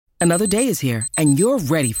Another day is here, and you're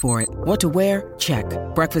ready for it. What to wear? Check.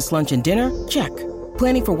 Breakfast, lunch, and dinner? Check.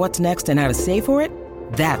 Planning for what's next and how to save for it?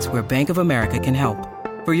 That's where Bank of America can help.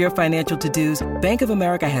 For your financial to-dos, Bank of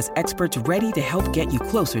America has experts ready to help get you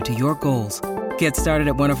closer to your goals. Get started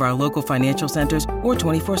at one of our local financial centers or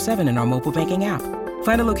 24/7 in our mobile banking app.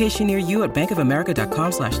 Find a location near you at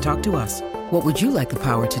bankofamerica.com/talktous. What would you like the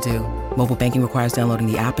power to do? Mobile banking requires downloading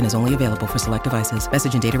the app and is only available for select devices.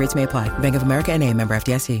 Message and data rates may apply. Bank of America N.A., member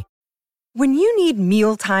FDIC. When you need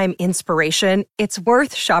mealtime inspiration, it's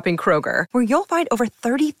worth shopping Kroger, where you'll find over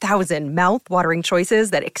 30,000 mouth-watering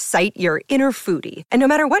choices that excite your inner foodie. And no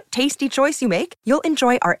matter what tasty choice you make, you'll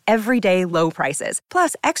enjoy our everyday low prices,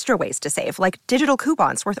 plus extra ways to save, like digital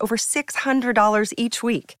coupons worth over $600 each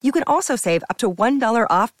week. You can also save up to $1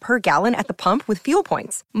 off per gallon at the pump with fuel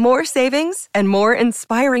points. More savings and more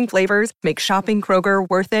inspiring flavors make shopping Kroger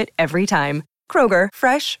worth it every time. Kroger,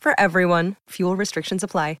 fresh for everyone. Fuel restrictions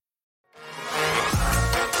apply.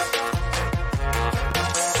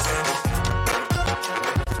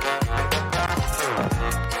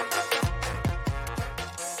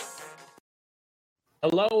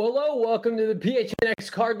 Hello. Welcome to the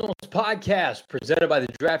PHNX Cardinals podcast, presented by the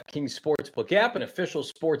DraftKings Sportsbook app, an official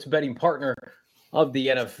sports betting partner of the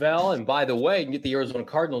NFL. And by the way, you can get the Arizona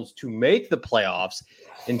Cardinals to make the playoffs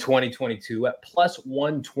in 2022 at plus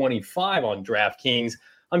 125 on DraftKings.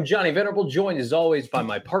 I'm Johnny Venerable, joined as always by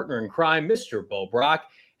my partner in crime, Mr. Bo Brock,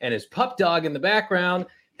 and his pup dog in the background,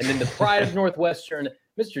 and then the pride of Northwestern,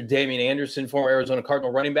 Mr. Damian Anderson, former Arizona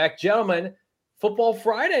Cardinal running back. Gentlemen, Football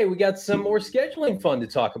Friday, we got some more scheduling fun to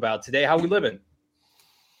talk about today. How we living?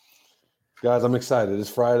 Guys, I'm excited. It's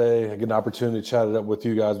Friday. I get an opportunity to chat it up with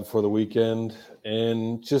you guys before the weekend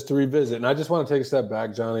and just to revisit. And I just want to take a step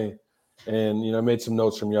back, Johnny, and, I made some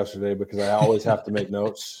notes from yesterday because I always have to make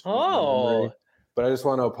notes. Oh. But I just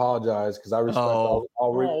want to apologize because I respect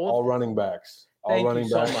all running backs. Thank you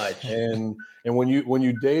so much. And when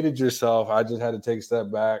you dated yourself, I just had to take a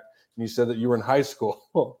step back. And you said that you were in high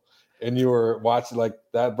school. And you were watching, like,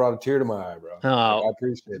 that brought a tear to my eye, bro. I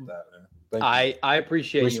appreciate that, man. Thank you. I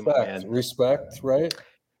appreciate you, man. Respect, right?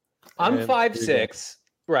 I'm 5'6",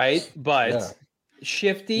 right? But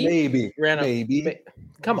shifty. Maybe.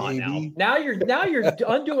 Come on now. Now you're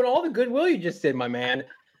undoing all the goodwill you just did, my man.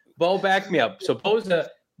 Bo, back me up. So Bo's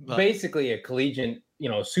basically a collegiate,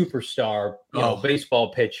 superstar,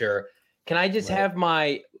 baseball pitcher. Can I just have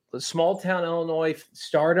my small town Illinois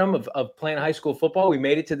stardom of playing high school football? We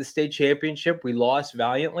made it to the state championship. We lost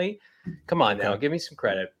valiantly. Come on now, give me some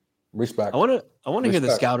credit. Respect. I want to hear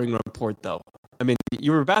the scouting report though. I mean,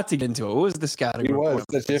 you were about to get into it. What was the scouting report?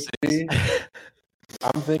 I'm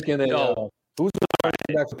thinking who's the running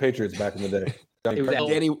back for Patriots back in the day? It was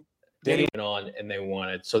Danny went on and they won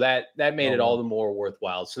it. So that made it all the more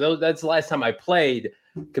worthwhile. So that's the last time I played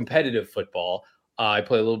competitive football. I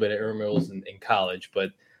played a little bit of intramurals in college, but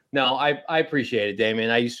no, I appreciate it, Damien.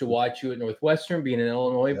 I used to watch you at Northwestern, being an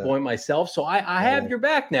Illinois boy myself. So I have your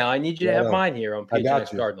back now. I need you to have mine here on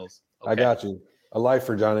PHNX Cardinals. Okay. I got you. A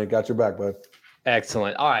lifer, Johnny. Got your back, bud.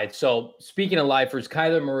 Excellent. All right. So speaking of lifers,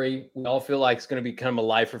 Kyler Murray, we all feel like it's going to become a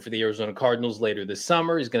lifer for the Arizona Cardinals later this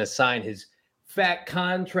summer. He's going to sign his fat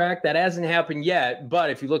contract. That hasn't happened yet. But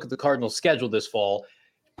if you look at the Cardinals' schedule this fall, it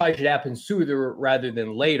probably should happen sooner rather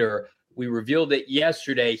than later. We revealed it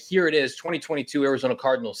yesterday. Here it is, 2022 Arizona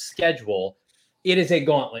Cardinals schedule. It is a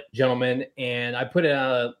gauntlet, gentlemen. And I put it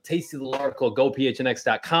on a tasty little article,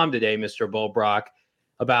 gophnx.com today, Mr. Bo Brock,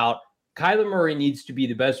 about Kyler Murray needs to be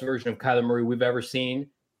the best version of Kyler Murray we've ever seen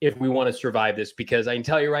if we want to survive this. Because I can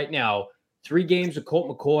tell you right now, 3 games of Colt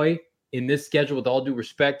McCoy in this schedule, with all due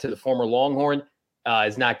respect to the former Longhorn,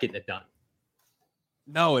 is not getting it done.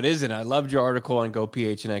 No, it isn't. I loved your article on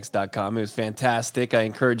gophnx.com. It was fantastic. I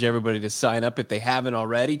encourage everybody to sign up if they haven't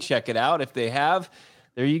already. Check it out. If they have,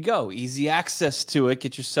 there you go. Easy access to it.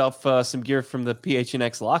 Get yourself some gear from the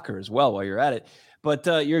PHNX locker as well while you're at it. But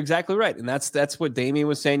you're exactly right. And that's what Damien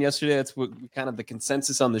was saying yesterday. That's what kind of the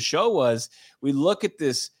consensus on the show was. We look at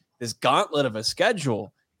this gauntlet of a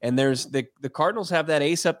schedule, and there's the Cardinals have that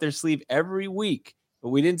ace up their sleeve every week, but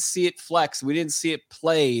we didn't see it flex. We didn't see it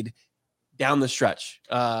played down the stretch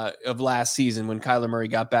of last season when Kyler Murray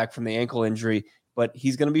got back from the ankle injury, but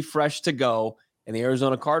he's going to be fresh to go. And the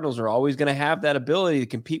Arizona Cardinals are always going to have that ability to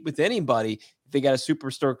compete with anybody if they got a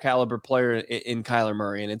superstar caliber player in Kyler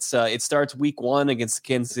Murray. And it starts week 1 against the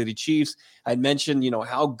Kansas City Chiefs. I'd mentioned,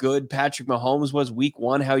 how good Patrick Mahomes was week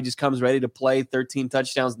 1, how he just comes ready to play, 13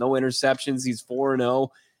 touchdowns, no interceptions. He's 4-0.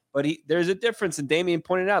 But there's a difference, and Damien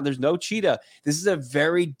pointed out, there's no cheetah. This is a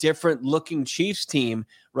very different looking Chiefs team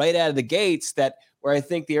right out of the gates that where I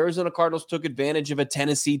think the Arizona Cardinals took advantage of a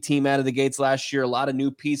Tennessee team out of the gates last year, a lot of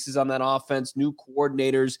new pieces on that offense, new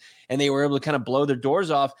coordinators, and they were able to kind of blow their doors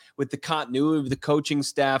off with the continuity of the coaching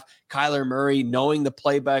staff, Kyler Murray knowing the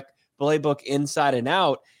playbook inside and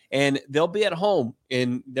out. And they'll be at home,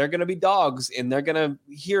 and they're going to be dogs, and they're going to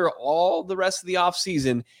hear all the rest of the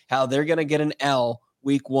offseason how they're going to get an L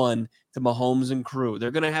week 1 to Mahomes and crew.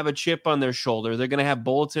 They're going to have a chip on their shoulder. They're going to have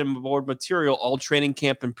bulletin board material all training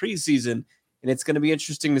camp and preseason, and it's going to be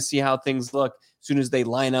interesting to see how things look as soon as they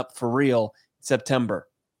line up for real in September.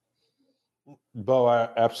 Bo, I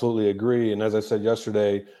absolutely agree. And as I said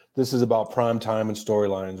yesterday, this is about prime time and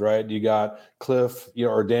storylines, right? You got Cliff,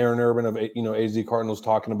 or Darren Urban of, AZ Cardinals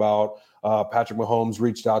talking about Patrick Mahomes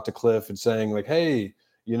reached out to Cliff and saying like, hey,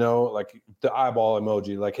 like the eyeball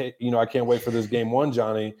emoji, like, hey, I can't wait for this game 1,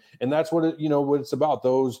 Johnny. And that's what what it's about,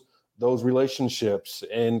 those relationships.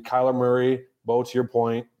 And Kyler Murray, Bo, to your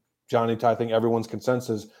point, Johnny, I think everyone's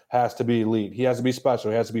consensus has to be elite. He has to be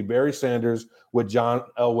special. He has to be Barry Sanders with John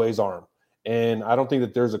Elway's arm. And I don't think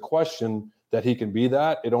that there's a question that he can be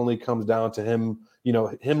that. It only comes down to him,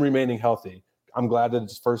 him remaining healthy. I'm glad that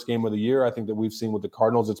it's first game of the year. I think that we've seen with the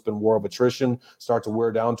Cardinals, it's been war of attrition, start to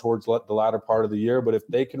wear down towards the latter part of the year. But if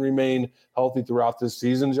they can remain healthy throughout this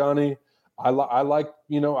season, Johnny, I like,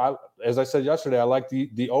 as I said yesterday, I like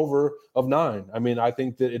the over of 9. I mean, I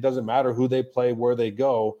think that it doesn't matter who they play, where they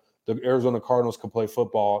go. The Arizona Cardinals can play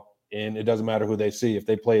football, and it doesn't matter who they see. If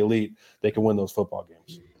they play elite, they can win those football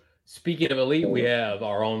games. Speaking of elite, we have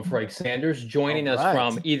our own Frank Sanders joining us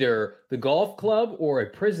from either the golf club or a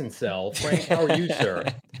prison cell. Frank, how are you, sir?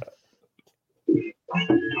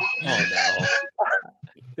 Oh,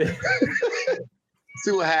 no.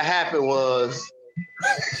 See what had happened was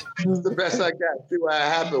the best I got. See what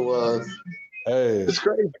had happened was. Hey, it's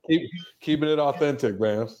crazy. Keeping it authentic,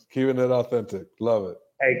 man. Keeping it authentic. Love it.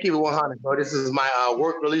 Hey, keep it 100, bro. This is my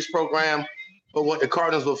work release program for what the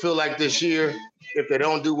Cardinals will feel like this year if they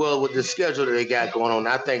don't do well with the schedule that they got going on.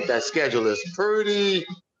 I think that schedule is pretty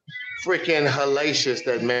freaking hellacious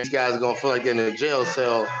that these guys are going to feel like they're in a jail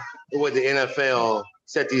cell with the NFL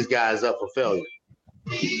set these guys up for failure.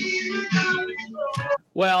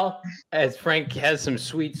 Well, as Frank has some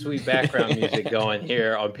sweet, sweet background music going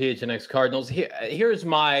here on PHNX Cardinals, here's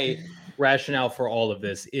my rationale for all of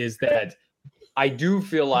this is that I do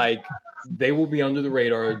feel like they will be under the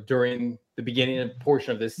radar during the beginning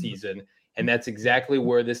portion of this season. And that's exactly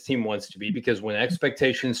where this team wants to be, because when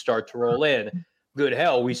expectations start to roll in, good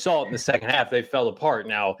hell, we saw it in the second half. They fell apart.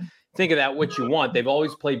 Now, think of that what you want. They've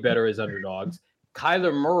always played better as underdogs.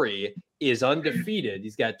 Kyler Murray is undefeated.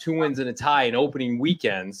 He's got 2 wins and a tie in opening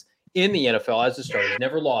weekends in the NFL as a starter. He's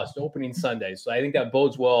never lost opening Sunday. So I think that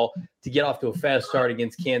bodes well to get off to a fast start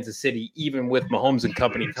against Kansas City, even with Mahomes and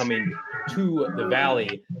company coming to the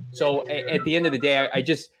Valley. So at the end of the day,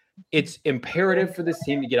 it's imperative for this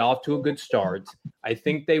team to get off to a good start. I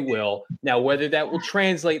think they will. Now, whether that will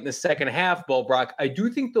translate in the second half, Bo Brock, I do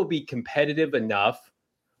think they'll be competitive enough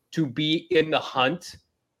to be in the hunt.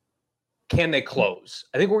 Can they close?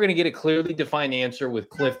 I think we're going to get a clearly defined answer with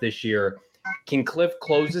Cliff this year. Can Cliff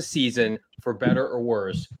close the season for better or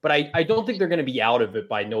worse? But I don't think they're going to be out of it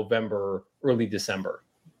by November, early December.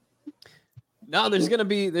 No, there's gonna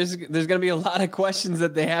be a lot of questions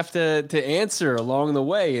that they have to answer along the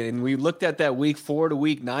way, and we looked at that week 4 to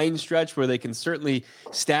week 9 stretch where they can certainly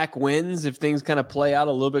stack wins if things kind of play out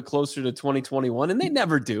a little bit closer to 2021, and they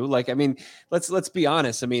never do. Like, I mean, let's be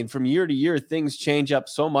honest. I mean, from year to year, things change up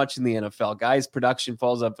so much in the NFL. Guys' production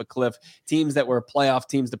falls off a cliff. Teams that were playoff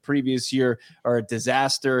teams the previous year are a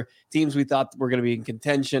disaster. Teams we thought were going to be in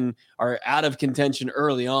contention are out of contention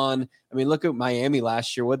early on. I mean, look at Miami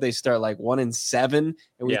last year. What'd they start, like 1-7? And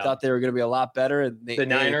we thought they were going to be a lot better. And the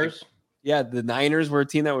Niners? The Niners were a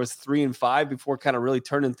team that was 3-5 before kind of really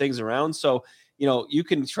turning things around. So, you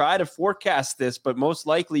can try to forecast this, but most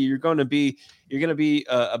likely you're going to be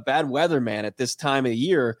a bad weatherman at this time of the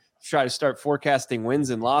year to try to start forecasting wins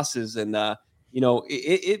and losses. And,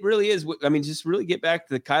 it really is. I mean, just really get back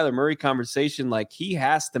to the Kyler Murray conversation. Like, he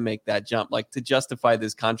has to make that jump, like, to justify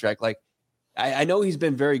this contract. Like, I know he's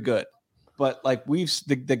been very good. But like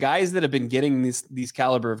the guys that have been getting these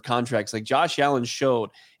caliber of contracts, like Josh Allen showed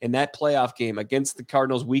in that playoff game against the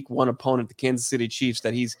Cardinals week 1 opponent, the Kansas City Chiefs,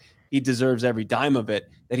 that he deserves every dime of it,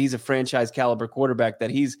 that he's a franchise caliber quarterback, that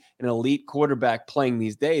he's an elite quarterback playing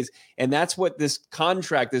these days. And that's what this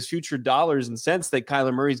contract, this future dollars and cents that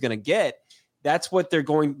Kyler Murray is going to get, that's what they're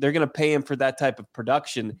going to pay him for that type of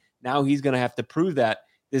production. Now he's going to have to prove that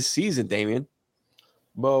this season, Damian.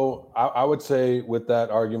 Bo, I would say with that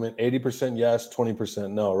argument, 80% yes,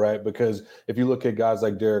 20% no, right? Because if you look at guys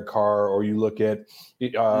like Derek Carr, or you look at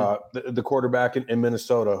the quarterback in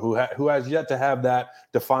Minnesota, who has yet to have that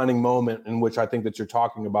defining moment in which I think that you're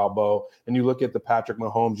talking about, Bo, and you look at the Patrick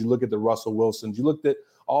Mahomes, you look at the Russell Wilsons, you looked at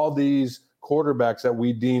all these quarterbacks that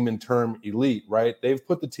we deem in term elite, right? They've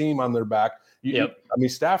put the team on their back. Yep. I mean,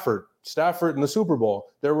 Stafford in the Super Bowl,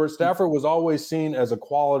 Stafford was always seen as a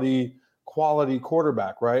quality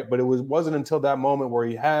quarterback, right? But it wasn't until that moment where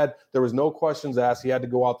there was no questions asked. He had to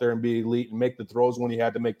go out there and be elite and make the throws when he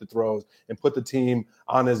had to make the throws and put the team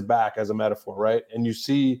on his back, as a metaphor, right? And you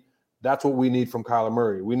see, that's what we need from Kyler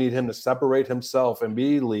Murray. We need him to separate himself and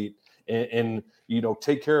be elite and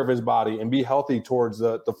take care of his body and be healthy towards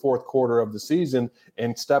the fourth quarter of the season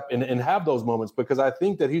and step in and have those moments, because I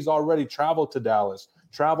think that he's already traveled to Dallas,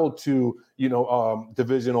 traveled to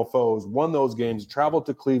divisional foes, won those games, traveled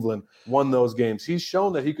to Cleveland, won those games. He's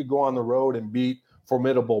shown that he could go on the road and beat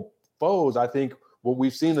formidable foes. I think what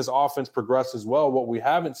we've seen this offense progress as well. What we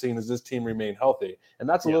haven't seen is this team remain healthy. And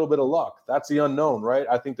that's a little bit of luck. That's the unknown, right?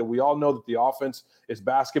 I think that we all know that the offense is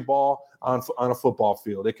basketball on a football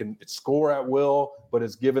field. It can score at will, but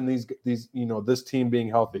it's given these this team being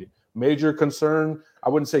healthy. Major concern, I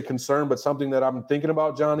wouldn't say concern, but something that I'm thinking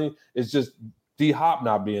about, Johnny, is just D-Hop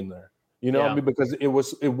not being there. I mean, because it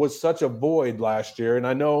was such a void last year. And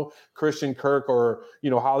I know Christian Kirk or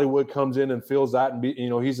Hollywood comes in and fills that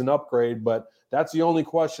and he's an upgrade, but that's the only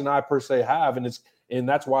question I per se have. And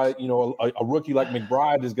that's why a rookie like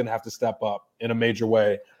McBride is going to have to step up in a major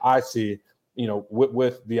way. I see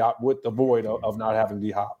with the void of not having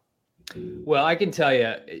D-Hop. Well, I can tell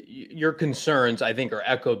you, your concerns, I think, are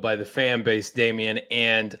echoed by the fan base, Damian.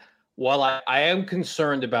 And while I am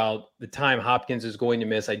concerned about the time Hopkins is going to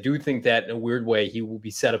miss, I do think that in a weird way, he will be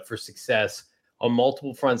set up for success on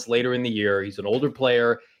multiple fronts later in the year. He's an older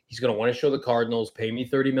player. He's going to want to show the Cardinals, pay me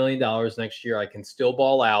 $30 million next year. I can still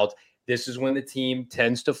ball out. This is when the team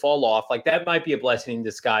tends to fall off. Like, that might be a blessing in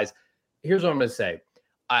disguise. Here's what I'm going to say.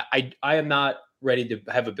 I am not ready to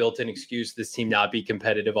have a built-in excuse this team not be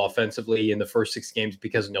competitive offensively in the first 6 games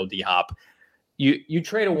because of no D-Hop. You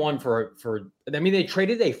trade a one they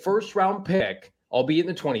traded a first-round pick, albeit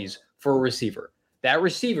in the 20s, for a receiver. That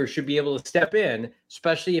receiver should be able to step in,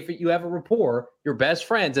 especially if you have a rapport. Your best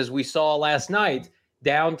friends, as we saw last night,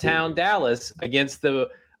 downtown Dallas against the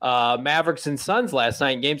Mavericks and Suns last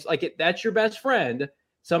night in games. Like, that's your best friend,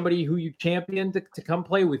 somebody who you championed to come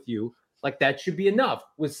play with you. Like, that should be enough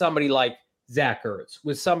with somebody like Zach Ertz,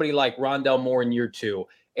 with somebody like Rondell Moore in year 2.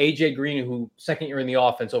 AJ Green, who second year in the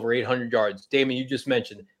offense, over 800 yards. Damon, you just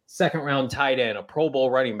mentioned second round tight end, a Pro Bowl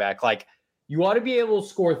running back. Like, you ought to be able to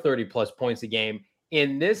score 30 plus points a game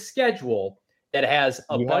in this schedule that has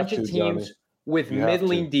a bunch of teams Johnny. With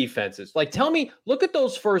middling defenses. Like, tell me, look at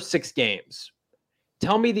those first 6 games.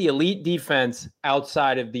 Tell me the elite defense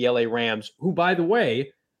outside of the LA Rams, who, by the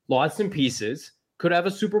way, lost some pieces, could have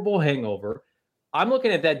a Super Bowl hangover. I'm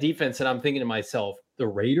looking at that defense and I'm thinking to myself, the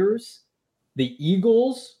Raiders, the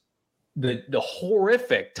Eagles, the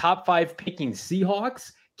horrific top 5 picking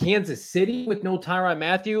Seahawks, Kansas City with no Tyrann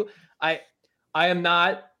Mathieu. I am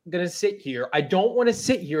not going to sit here. I don't want to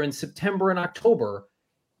sit here in September and October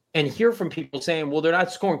and hear from people saying, well, they're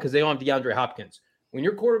not scoring because they don't have DeAndre Hopkins. When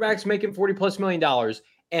your quarterback's making $40+ million,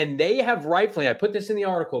 and they have rightfully, I put this in the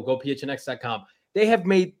article, gophnx.com, they have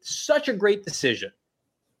made such a great decision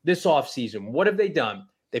this offseason. What have they done?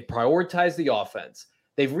 They've prioritized the offense.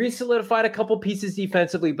 They've re-solidified a couple pieces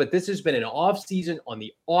defensively, but this has been an offseason on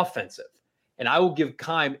the offensive. And I will give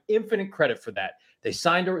Keim infinite credit for that. They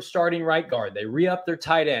signed a starting right guard. They re-upped their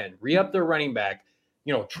tight end, re-upped their running back,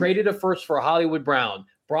 traded a first for Hollywood Brown,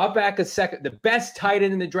 brought back a second, the best tight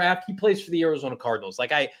end in the draft. He plays for the Arizona Cardinals.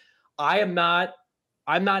 Like, I'm not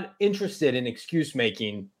interested in excuse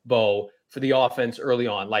making, Bo, for the offense early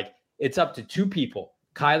on. Like, it's up to 2 people,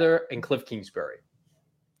 Kyler and Cliff Kingsbury.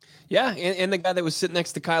 Yeah, and the guy that was sitting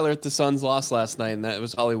next to Kyler at the Suns lost last night, and that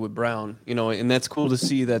was Hollywood Brown. And that's cool to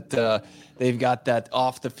see that they've got that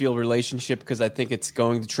off-the-field relationship, because I think it's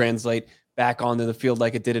going to translate back onto the field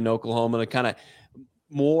like it did in Oklahoma. And kind of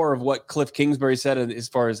more of what Cliff Kingsbury said as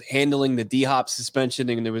far as handling the D-Hop suspension,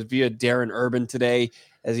 and it was via Darren Urban today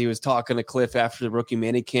as he was talking to Cliff after the rookie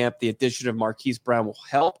minicamp. The addition of Marquise Brown will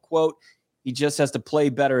help, quote, he just has to play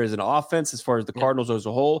better as an offense as far as the Cardinals as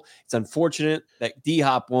a whole. It's unfortunate that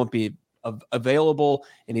D-Hop won't be available,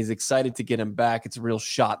 and he's excited to get him back. It's a real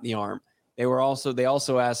shot in the arm. They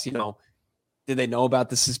also asked, did they know about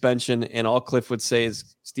the suspension? And all Cliff would say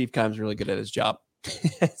is Steve Keim's really good at his job.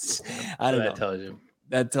 I don't know.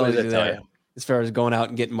 That tells you there as far as going out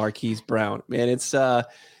and getting Marquise Brown. Man, it's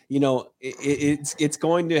it's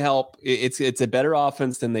going to help. It's a better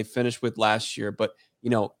offense than they finished with last year. But,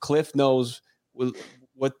 Cliff knows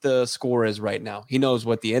what the score is right now. He knows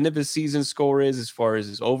what the end of his season score is as far as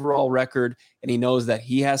his overall record, and he knows that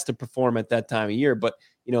he has to perform at that time of year. But,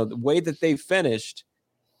 the way that they finished,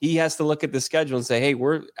 he has to look at the schedule and say, hey,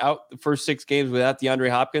 we're out the first 6 games without DeAndre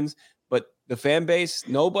Hopkins, but the fan base,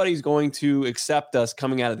 nobody's going to accept us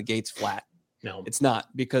coming out of the gates flat. No, it's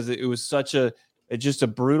not, because it was just a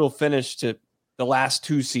brutal finish to the last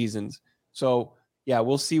 2 seasons. So yeah,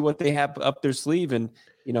 we'll see what they have up their sleeve. And,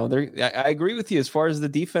 I agree with you as far as the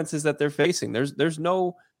defenses that they're facing. There's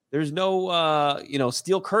no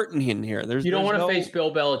steel curtain in here. You don't want to face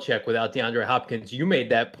Bill Belichick without DeAndre Hopkins. You made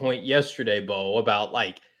that point yesterday, Bo, about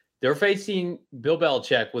they're facing Bill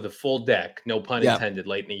Belichick with a full deck, no pun intended,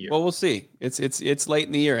 late in the year. Well, we'll see. It's late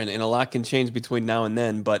in the year, and a lot can change between now and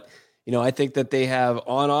then. But, I think that they have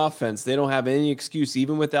on offense, they don't have any excuse,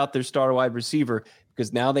 even without their star wide receiver,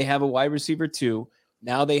 because now they have a wide receiver too.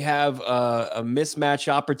 Now they have a mismatch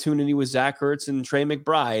opportunity with Zach Ertz and Trey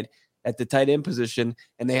McBride at the tight end position,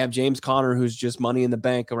 and they have James Conner, who's just money in the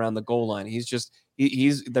bank around the goal line.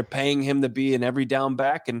 They're paying him to be an every down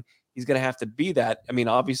back, and he's going to have to be that. I mean,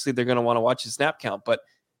 obviously they're going to want to watch his snap count, but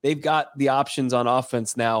they've got the options on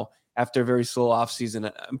offense now after a very slow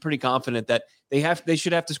offseason. I'm pretty confident that they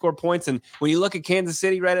should have to score points. And when you look at Kansas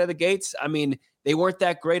City right out of the gates, I mean, they weren't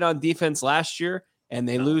that great on defense last year, and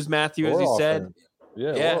they lose Matthew, as you said.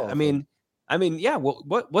 Yeah. I mean, yeah. Well,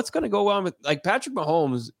 what's going to go on with Patrick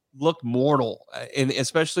Mahomes looked mortal,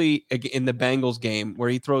 especially in the Bengals game where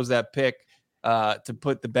he throws that pick to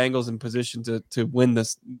put the Bengals in position to win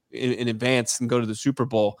this in advance and go to the Super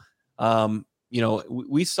Bowl.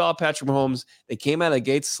 We saw Patrick Mahomes. They came out of the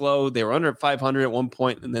gates slow. They were under 500 at one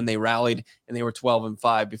point, and then they rallied and they were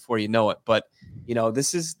 12-5 before you know it. But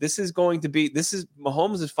this is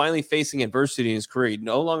Mahomes is finally facing adversity in his career. He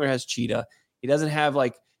no longer has Cheetah. He doesn't have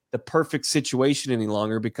the perfect situation any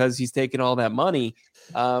longer because he's taken all that money.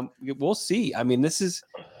 We'll see. I mean, this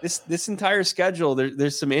entire schedule,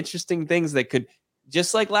 there's some interesting things that could,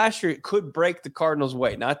 just like last year, it could break the Cardinals'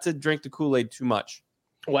 way. Not to drink the Kool-Aid too much.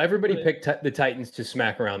 Well, everybody picked the Titans to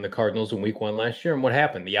smack around the Cardinals in week 1 last year. And what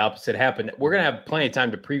happened? The opposite happened. We're going to have plenty of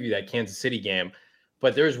time to preview that Kansas City game.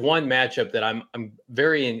 But there's one matchup that I'm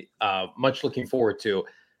very much looking forward to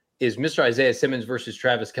is Mr. Isaiah Simmons versus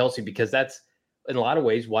Travis Kelce, because that's in a lot of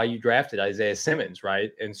ways why you drafted Isaiah Simmons,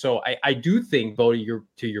 right? And so I do think, Bo,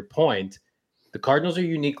 to your point, the Cardinals are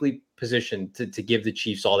uniquely positioned to give the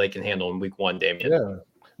Chiefs all they can handle in week 1, Damian. Yeah,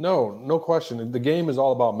 no question. The game is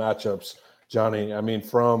all about matchups, Johnny. I mean,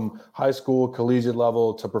 from high school, collegiate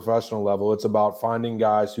level to professional level, it's about finding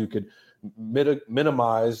guys who could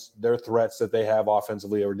minimize their threats that they have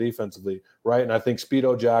offensively or defensively, right? And I think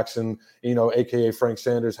Speedo Jackson, AKA Frank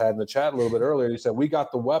Sanders, had in the chat a little bit earlier, he said, we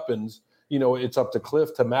got the weapons. It's up to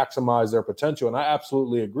Cliff to maximize their potential. And I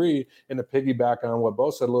absolutely agree. And to piggyback on what Bo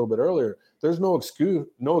said a little bit earlier, there's no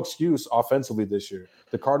excuse offensively this year.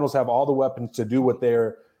 The Cardinals have all the weapons to do what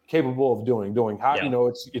they're capable of doing.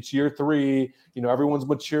 It's year 3. Everyone's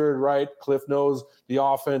matured, right? Cliff knows the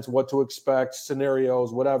offense, what to expect,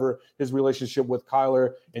 scenarios, whatever, his relationship with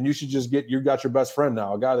Kyler. And you should just you got your best friend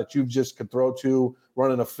now, a guy that you just could throw to,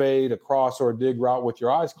 running a fade, a cross, or a dig route with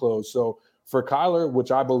your eyes closed. So for Kyler,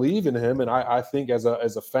 which I believe in him, and I think as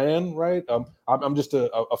a fan, right? I'm just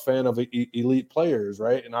a fan of elite players,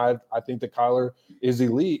 right? And I think that Kyler is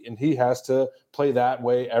elite, and he has to play that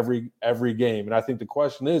way every game. And I think the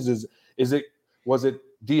question was it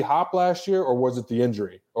D Hop last year, or was it the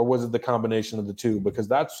injury, or was it the combination of the two? Because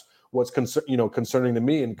that's what's concerning to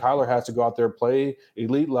me. And Kyler has to go out there, play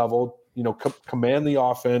elite level, command the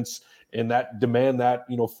offense, and that demand that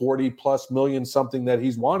 40+ million something that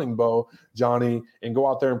he's wanting, Bo, Johnny, and go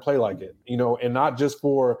out there and play like it, and not just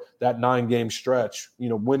for that 9-game stretch.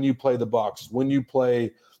 When you play the Bucks, when you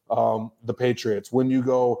play the Patriots, when you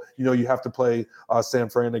go, you have to play San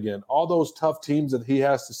Fran again. All those tough teams that he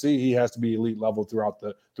has to see, he has to be elite level throughout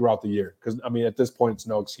the year. Because at this point, it's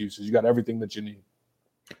no excuses. You got everything that you need.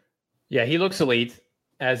 Yeah, he looks elite,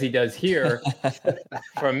 as he does here,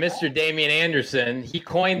 from Mr. Damian Anderson. He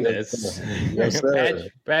coined this. Yes, sir.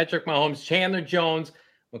 Patrick Mahomes, Chandler Jones,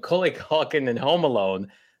 Macaulay Culkin, and Home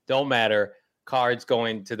Alone don't matter. Cards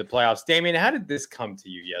going to the playoffs. Damian, how did this come to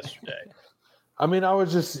you yesterday? I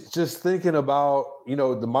was just thinking about, the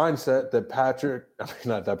mindset that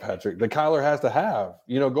that Kyler has to have,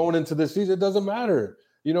 going into this season. It doesn't matter.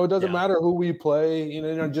 It doesn't matter who we play,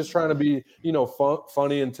 just trying to be,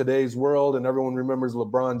 funny in today's world. And everyone remembers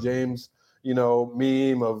LeBron James,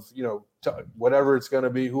 meme of, whatever it's going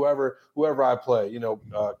to be, whoever I play,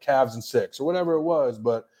 Cavs in 6 or whatever it was.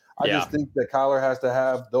 But I Yeah. just think that Kyler has to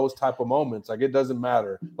have those type of moments. Like, it doesn't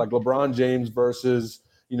matter. Like LeBron James versus,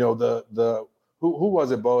 the who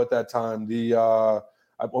was it, Bo, at that time?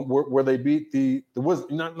 Where they beat the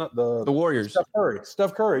Warriors.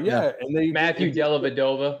 Steph Curry, yeah. And they Matthew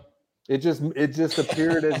Dellavedova. It just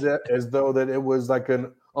appeared as though that it was like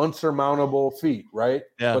an unsurmountable feat, right?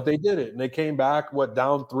 Yeah. But they did it, and they came back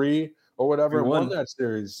down 3 or whatever, and won that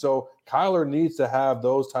series. So Kyler needs to have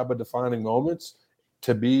those type of defining moments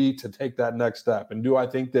to take that next step. And do I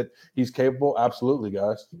think that he's capable? Absolutely,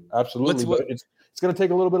 guys, absolutely. But it's going to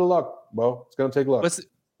take a little bit of luck, Bo. It's going to take luck.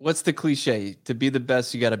 What's the cliche? To be the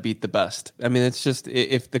best, you got to beat the best. I mean, it's just,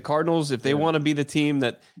 if the Cardinals, if they want to be the team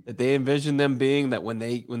that they envision them being, that when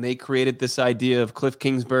they created this idea of Cliff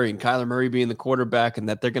Kingsbury and Kyler Murray being the quarterback, and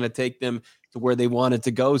that they're going to take them to where they wanted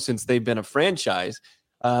to go since they've been a franchise,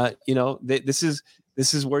 this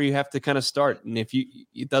is where you have to kind of start. And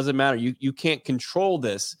it doesn't matter. You can't control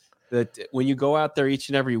this. That when you go out there each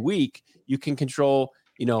and every week, you can control,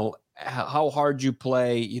 how hard you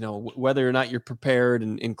play, whether or not you're prepared.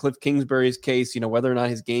 And in Cliff Kingsbury's case, whether or not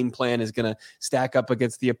his game plan is going to stack up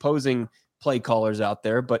against the opposing play callers out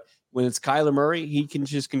there. But when it's Kyler Murray, he can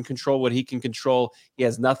control what he can control. He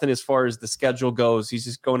has nothing as far as the schedule goes. He's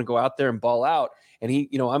just going to go out there and ball out. And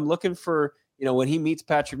I'm looking for, when he meets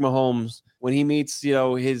Patrick Mahomes, when he meets,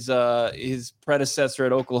 his predecessor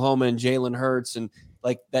at Oklahoma and Jalen Hurts, and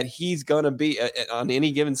like that, he's going to be on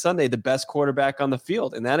any given Sunday the best quarterback on the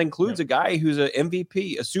field, and that includes a guy who's an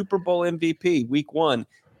MVP, a Super Bowl MVP, Week 1.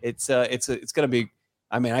 It's going to be.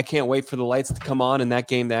 I mean, I can't wait for the lights to come on and that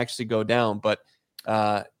game to actually go down. But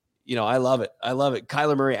I love it. I love it.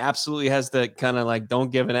 Kyler Murray absolutely has the kind of like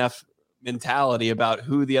don't give an F mentality about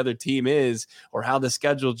who the other team is or how the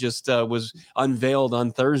schedule just was unveiled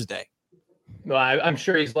on Thursday. Well, I'm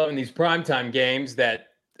sure he's loving these primetime games that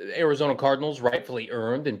Arizona Cardinals rightfully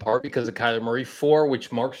earned, in part because of Kyler Murray, 4,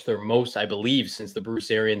 which marks their most, I believe, since the Bruce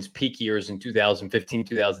Arians peak years in 2015,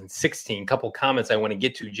 2016. Couple comments I want to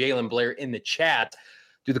get to. Jalen Blair in the chat.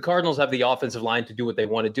 Do the Cardinals have the offensive line to do what they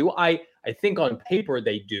want to do? I think on paper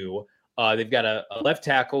they do. They've got a left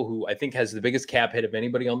tackle who I think has the biggest cap hit of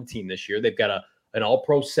anybody on the team this year. They've got an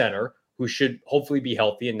all-pro center who should hopefully be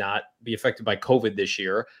healthy and not be affected by COVID this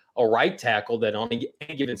year. A right tackle that on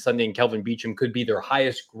any given Sunday in Kelvin Beachum could be their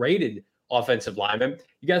highest graded offensive lineman.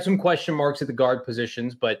 You got some question marks at the guard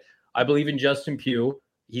positions, but I believe in Justin Pugh.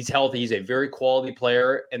 He's healthy. He's a very quality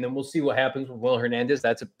player. And then we'll see what happens with Will Hernandez.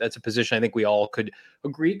 That's a position I think we all could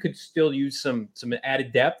agree could still use some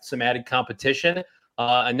added depth, some added competition.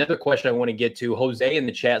 Another question I want to get to, Jose in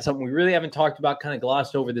the chat, something we really haven't talked about, kind of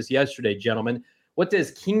glossed over this yesterday, gentlemen. What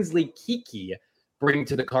does Kingsley Keke bring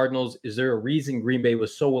to the Cardinals? Is there a reason Green Bay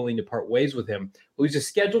was so willing to part ways with him? Well, he's a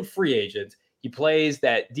scheduled free agent. He plays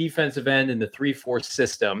that defensive end in the 3-4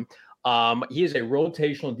 system. He is a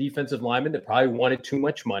rotational defensive lineman that probably wanted too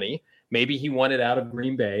much money. Maybe he wanted out of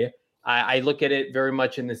Green Bay. I look at it very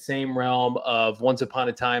much in the same realm of once upon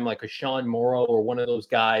a time, like a Sean Morrow or one of those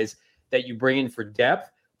guys that you bring in for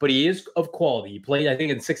depth, but he is of quality. He played, I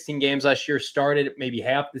think, in 16 games last year, started maybe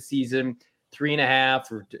half the season,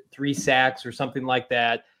 3.5 or 3 sacks or something like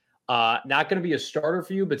that. Not going to be a starter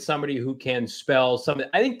for you, but somebody who can spell something.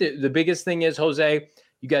 I think the biggest thing is, Jose,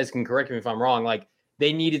 you guys can correct me if I'm wrong, like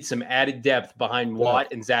they needed some added depth behind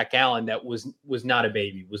Watt and Zach Allen that was not a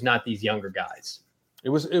baby, was not these younger guys. It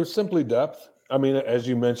was simply depth. I mean, as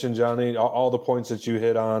you mentioned, Johnny, all the points that you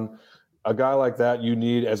hit on, a guy like that you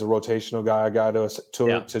need as a rotational guy, a guy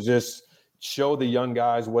to just show the young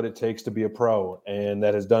guys what it takes to be a pro and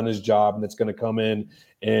that has done his job and that's going to come in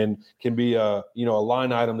and can be a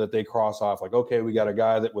line item that they cross off. Like, okay, we got a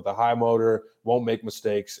guy that with a high motor won't make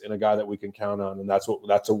mistakes and a guy that we can count on. And that's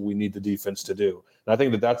what we need the defense to do. And I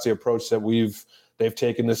think that's the approach that they've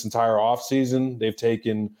taken this entire offseason. They've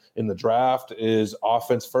taken in the draft is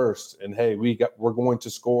offense first. And hey, we're going to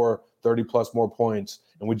score 30 plus more points.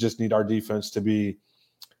 And we just need our defense to be,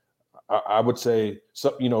 I would say,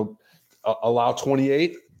 allow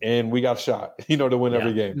 28 and we got a shot, to win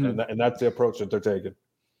every game. Mm-hmm. And that's the approach that they're taking.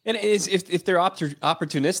 And it is if they're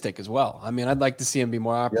opportunistic as well. I mean, I'd like to see them be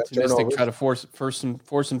more opportunistic, try to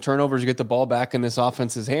force some turnovers, get the ball back in this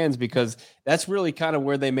offense's hands, because that's really kind of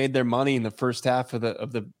where they made their money in the first half of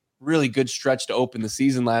the really good stretch to open the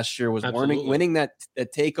season last year was winning that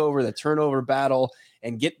takeover, the turnover battle,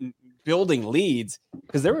 and building leads.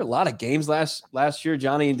 Because there were a lot of games last year,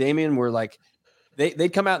 Johnny and Damian, were like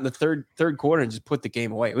they'd come out in the third quarter and just put the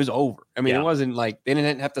game away. It was over. I mean, It wasn't like they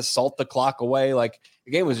didn't have to salt the clock away. Like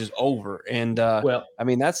the game was just over. And I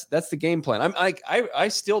mean, that's the game plan. I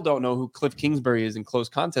still don't know who Cliff Kingsbury is in close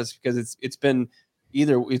contest because it's been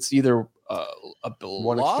either a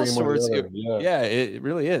One loss extreme or or it's the other. it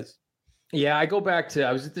really is. Yeah, I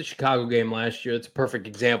was at the Chicago game last year. It's a perfect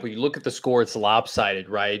example. You look at the score, it's lopsided,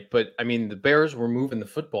 right? But I mean, the Bears were moving the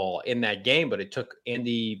football in that game, but it took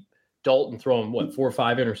Andy Dalton throwing 4 or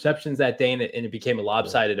 5 interceptions that day, and it became a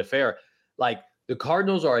lopsided affair. Like, the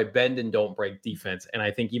Cardinals are a bend and don't break defense. And I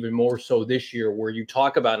think even more so this year, where you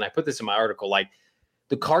talk about, and I put this in my article, like,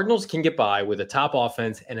 the Cardinals can get by with a top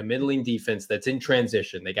offense and a middling defense that's in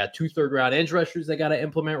transition. They got 2 third-round edge rushers they got to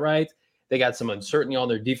implement right. They got some uncertainty on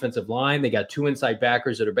their defensive line. They got 2 inside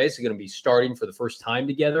backers that are basically going to be starting for the first time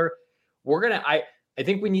together. I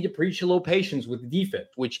think we need to preach a little patience with the defense,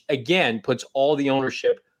 which again puts all the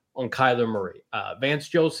ownership on Kyler Murray. Vance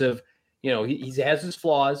Joseph, he has his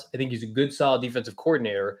flaws. I think he's a good, solid defensive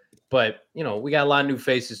coordinator, but we got a lot of new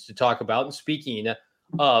faces to talk about. And speaking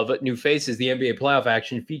of new faces, the NBA playoff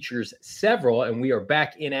action features several, and we are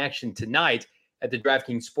back in action tonight at the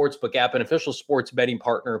DraftKings Sportsbook app, an official sports betting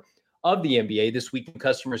partner of the NBA. This week,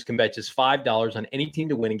 customers can bet just $5 on any team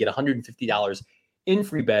to win and get $150 in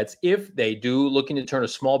free bets if they do. Looking to turn a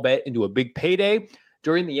small bet into a big payday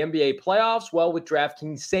during the NBA playoffs? Well, with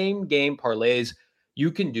DraftKings same-game parlays, you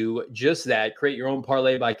can do just that. Create your own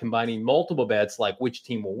parlay by combining multiple bets like which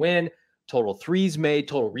team will win, total threes made,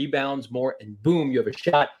 total rebounds, more, and boom, you have a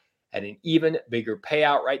shot at an even bigger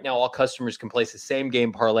payout. Right now, all customers can place the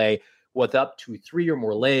same-game parlay with up to 3 or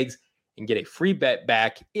more legs and get a free bet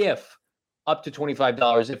back if up to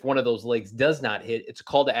 $25 if one of those legs does not hit. It's a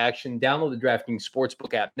call to action. Download the DraftKings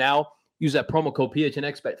Sportsbook app now. Use that promo code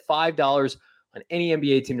PHNX. Bet $5 on any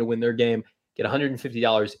NBA team to win their game. Get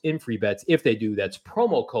 $150 in free bets if they do. That's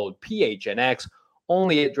promo code PHNX.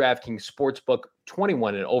 Only at DraftKings Sportsbook,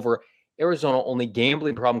 21 and over. Arizona only.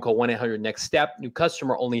 Gambling problem, call 1-800-NEXT-STEP. New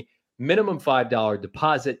customer only. Minimum $5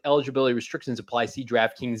 deposit. Eligibility restrictions apply. See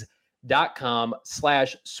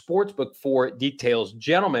DraftKings.com/sportsbook for details.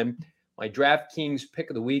 Gentlemen, my DraftKings pick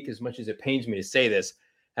of the week, as much as it pains me to say this,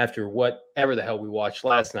 after whatever the hell we watched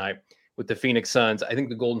last night with the Phoenix Suns, I think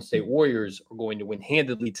the Golden State Warriors are going to win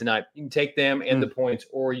handedly tonight. You can take them and the points,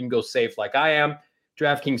 or you can go safe like I am.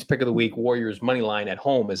 DraftKings pick of the week, Warriors money line at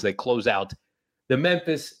home as they close out the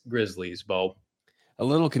Memphis Grizzlies, Bo. A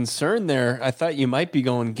little concerned there. I thought you might be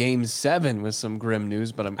going Game 7 with some grim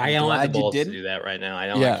news, but I'm I don't glad have the you balls didn't to do that right now.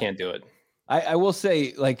 I can't do it. I will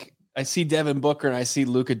say, like, I see Devin Booker and I see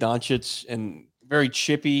Luka Doncic, and very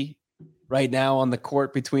chippy right now on the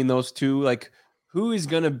court between those two. Like, who is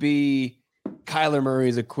going to be Kyler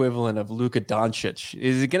Murray's equivalent of Luka Doncic?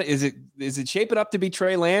 Is it shaping up to be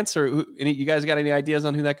Trey Lance, or you guys got any ideas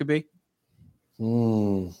on who that could be?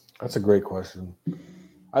 That's a great question.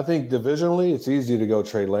 I think divisionally it's easy to go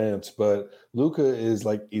Trey Lance, but Luka is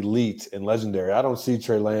like elite and legendary. I don't see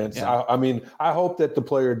Trey Lance. Yeah. I mean, I hope that the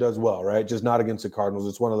player does well, right? Just not against the Cardinals.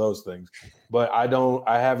 It's one of those things. But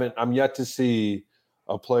I'm yet to see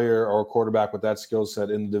a player or a quarterback with that skill set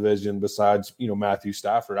in the division besides, Matthew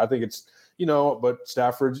Stafford. I think it's, but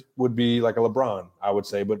Stafford would be like a LeBron, I would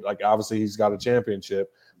say. But like, obviously he's got a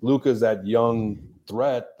championship. Luka's that young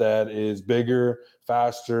threat that is bigger,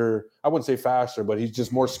 faster. I wouldn't say faster, but he's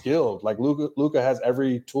just more skilled. Like Luka has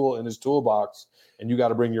every tool in his toolbox, and you got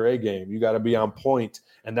to bring your A game. You got to be on point.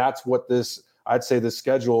 And that's what I'd say the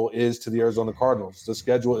schedule is to the Arizona Cardinals. The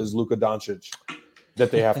schedule is Luka Doncic that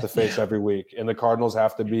they have to face every week. And the Cardinals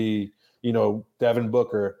have to be, Devin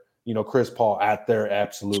Booker, Chris Paul at their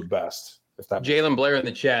absolute best. Jalen Blair in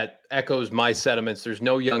the chat echoes my sentiments. There's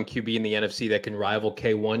no young QB in the NFC that can rival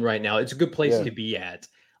K1 right now. It's a good place to be at.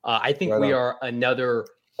 I think we are another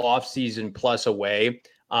offseason plus away.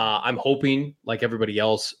 I'm hoping, like everybody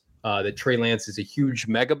else, that Trey Lance is a huge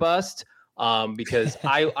mega bust because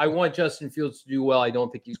I want Justin Fields to do well. I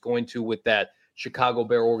don't think he's going to with that Chicago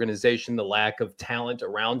Bear organization, the lack of talent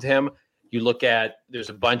around him. You look at, there's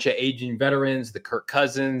a bunch of aging veterans, the Kirk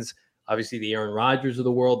Cousins, obviously the Aaron Rodgers of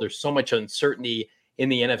the world. There's so much uncertainty in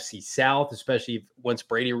the NFC South, especially once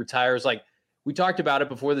Brady retires. Like, we talked about it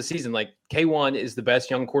before the season. Like, K1 is the best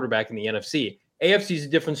young quarterback in the NFC. AFC is a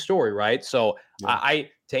different story, right? So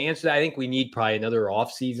to answer that, I think we need probably another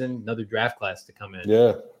offseason, another draft class to come in.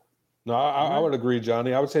 Yeah. No, I would agree,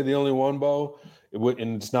 Johnny. I would say the only one, Bo,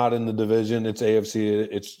 and it's not in the division, it's AFC,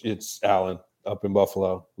 it's Allen up in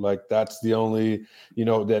Buffalo. Like, that's the only,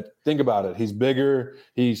 think about it. He's bigger.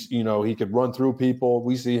 He's, he could run through people.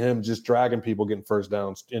 We see him just dragging people, getting first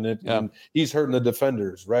downs in it. Yeah. And he's hurting the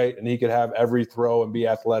defenders, right? And he could have every throw and be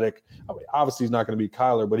athletic. I mean, obviously he's not going to be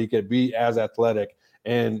Kyler, but he could be as athletic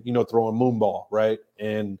and, throwing moonball, right?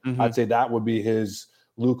 And I'd say that would be his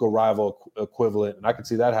Luka rival equivalent. And I could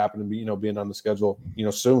see that happening, being on the schedule,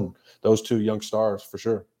 soon. Those two young stars for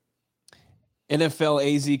sure.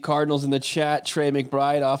 NFL AZ Cardinals in the chat. Trey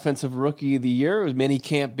McBride, Offensive Rookie of the Year. Mini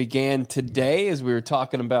camp began today, as we were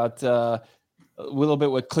talking about a little bit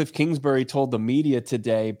what Cliff Kingsbury told the media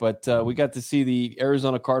today. But we got to see the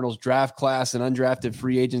Arizona Cardinals draft class and undrafted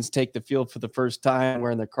free agents take the field for the first time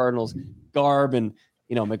wearing their Cardinals garb. And,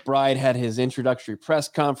 McBride had his introductory press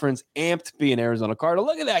conference, amped being Arizona Cardinal.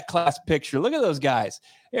 Look at that class picture. Look at those guys.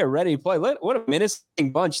 They're ready to play. What a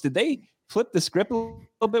menacing bunch. Did they flip the script a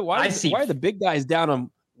little bit? Why are the big guys down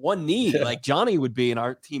on one knee like Johnny would be in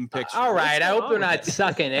our team picture? All right. I hope they're not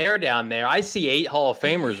sucking air down there. I see 8 Hall of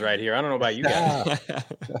Famers right here. I don't know about you guys.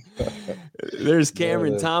 There's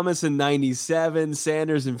Cameron Thomas in 97,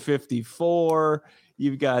 Sanders in 54.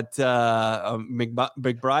 You've got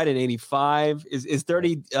McBride in 85. Is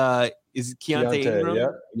 30? Is Keontae Ingram?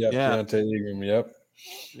 Yep. Keontae Ingram. Yep.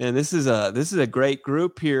 And this is a great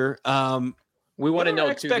group here. We want to know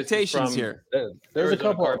expectations here. There's a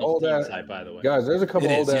couple of old ass by the way. Guys. There's a couple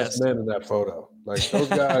old ass men in that photo. Like those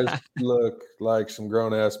guys look like some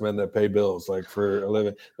grown ass men that pay bills like for a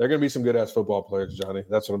living. They're gonna be some good ass football players, Johnny.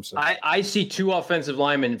 That's what I'm saying. I see 2 offensive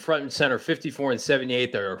linemen front and center, 54 and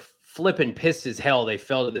 78. That are flipping pissed as hell. They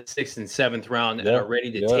fell to the 6th and 7th round and are ready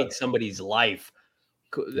to take somebody's life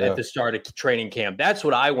at the start of training camp. That's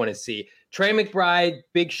what I want to see. Trey McBride,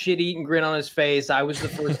 big shit-eating grin on his face. I was the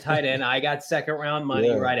first tight end. I got second-round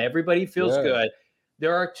money, right? Everybody feels good.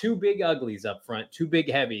 There are 2 big uglies up front, 2 big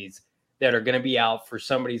heavies that are going to be out for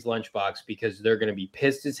somebody's lunchbox because they're going to be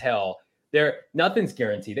pissed as hell. Nothing's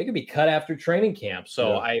guaranteed. They could be cut after training camp.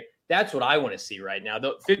 So that's what I want to see right now.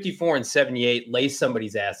 The 54 and 78 lay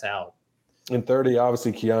somebody's ass out. In 30,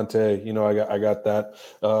 obviously Keontae, I got that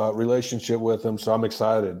relationship with him, so I'm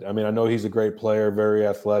excited. I mean, I know he's a great player, very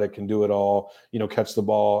athletic, can do it all. Catch the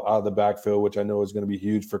ball out of the backfield, which I know is going to be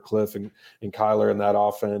huge for Cliff and Kyler in that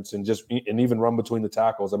offense, and even run between the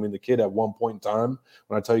tackles. I mean, the kid at one point in time,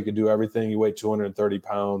 when I tell you he could do everything, he weighed 230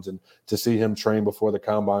 pounds, and to see him train before the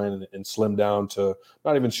combine and slim down to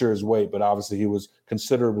not even sure his weight, but obviously he was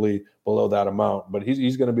considerably below that amount. But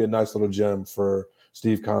he's going to be a nice little gem for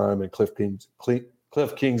Steve Keim and Cliff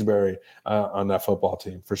Kingsbury on that football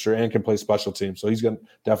team for sure, and can play special teams. So he's going to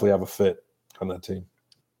definitely have a fit on that team.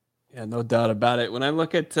 Yeah, no doubt about it. When I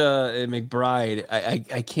look at McBride,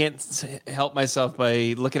 I can't help myself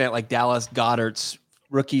by looking at like Dallas Goedert's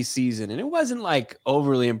rookie season. And it wasn't like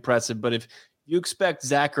overly impressive, but if you expect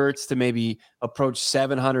Zach Ertz to maybe approach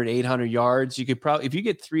 700, 800 yards, you could probably, if you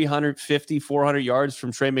get 350, 400 yards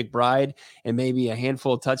from Trey McBride and maybe a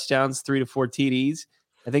handful of touchdowns, 3 to 4 TDs,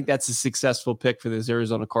 I think that's a successful pick for this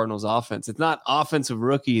Arizona Cardinals offense. It's not offensive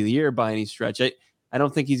rookie of the year by any stretch. I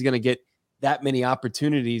don't think he's going to get that many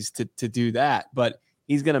opportunities to do that, but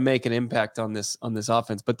he's going to make an impact on this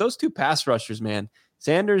offense. But those 2 pass rushers, man,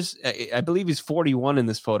 Sanders, I believe he's 41 in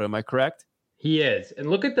this photo. Am I correct? He is. And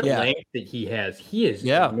look at the length that he has. He is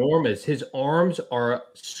enormous. His arms are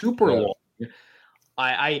super long.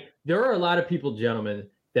 There are a lot of people, gentlemen,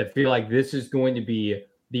 that feel like this is going to be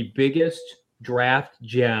the biggest draft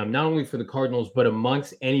gem, not only for the Cardinals, but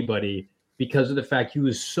amongst anybody because of the fact he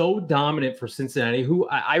was so dominant for Cincinnati, who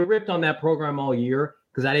I ripped on that program all year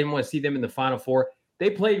because I didn't want to see them in the Final Four.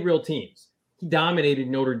 They played real teams. He dominated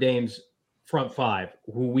Notre Dame's front 5,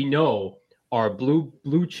 who we know are blue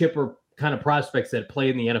chipper kind of prospects that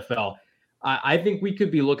play in the NFL. I think we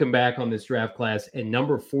could be looking back on this draft class, and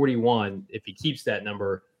number 41, if he keeps that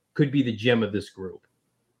number, could be the gem of this group.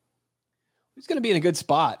 He's going to be in a good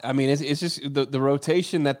spot. I mean, it's just the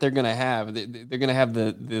rotation that they're going to have. They're going to have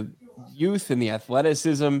the youth and the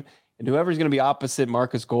athleticism, and whoever's going to be opposite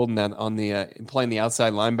Marcus Golden on the playing the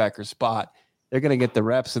outside linebacker spot, they're going to get the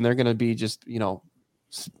reps, and they're going to be just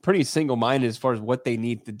pretty single-minded as far as what they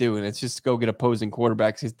need to do, and it's just to go get opposing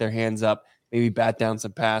quarterbacks, hit their hands up, maybe bat down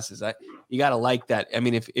some passes. You got to like that. I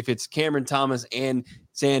mean, if it's Cameron Thomas and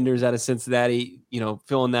Sanders out of Cincinnati,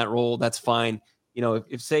 filling that role, that's fine.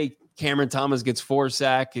 If say Cameron Thomas gets 4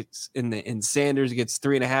 sacks and Sanders gets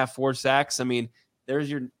 3.5, 4 sacks, I mean,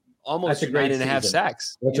 there's your almost 9.5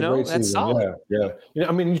 sacks. That's a great that's season. solid. Yeah.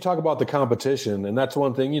 I mean, you talk about the competition, and that's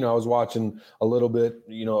one thing. I was watching a little bit,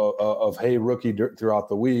 of Hey Rookie throughout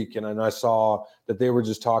the week, and I saw that they were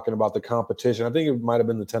just talking about the competition. I think it might have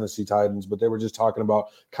been the Tennessee Titans, but they were just talking about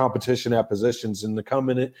competition at positions and the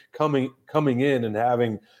coming in and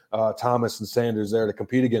having Thomas and Sanders there to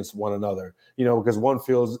compete against one another. Because one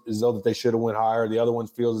feels as though that they should have went higher, the other one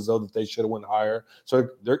feels as though that they should have went higher. So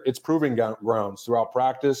it's proving grounds throughout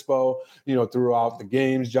practice, Bo. Throughout the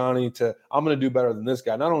games, Johnny. I'm going to do better than this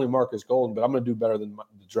guy. Not only Marcus Golden, but I'm going to do better than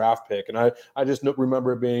the draft pick. And I just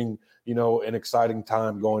remember it being an exciting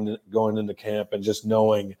time going into camp and just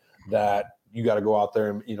knowing that you got to go out there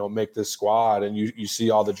and, make this squad. And you see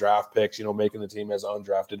all the draft picks, making the team as an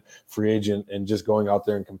undrafted free agent and just going out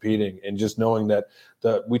there and competing and just knowing that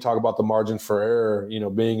we talk about the margin for error,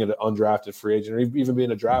 being an undrafted free agent or even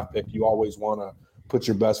being a draft pick, you always want to put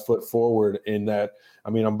your best foot forward in that. I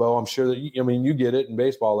mean, I'm sure that, you get it in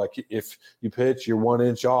baseball. Like if you pitch, you're 1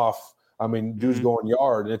 inch off. I mean, dude's going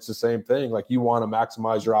yard, and it's the same thing. Like you want to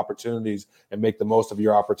maximize your opportunities and make the most of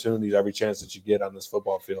your opportunities every chance that you get on this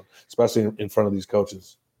football field, especially in front of these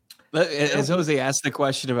coaches. As Jose asked the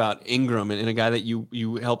question about Ingram and a guy that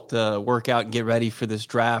you helped work out and get ready for this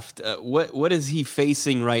draft, what is he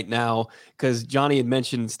facing right now? Because Johnny had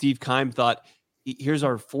mentioned Steve Keim thought, here's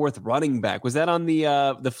our 4th running back. Was that on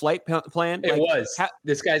the flight plan? It was.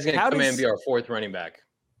 This guy's going to come in and be our 4th running back.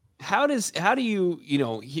 How do you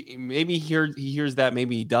maybe he hears that,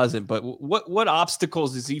 maybe he doesn't, but what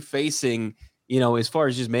obstacles is he facing, as far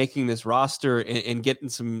as just making this roster and getting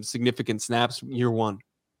some significant snaps year one?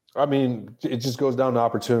 I mean, it just goes down to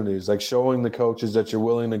opportunities, like showing the coaches that you're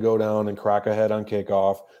willing to go down and crack a head on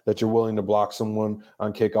kickoff, that you're willing to block someone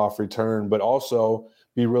on kickoff return, but also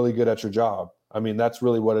be really good at your job. I mean, that's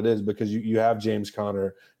really what it is, because you have James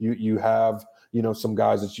Conner, you have, some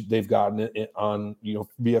guys that they've gotten on,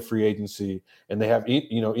 via free agency, and they have,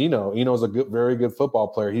 Eno's a very good football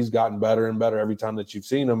player. He's gotten better and better every time that you've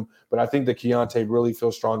seen him. But I think that Keontae really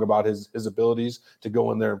feels strong about his abilities to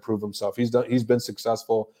go in there and prove himself. He's been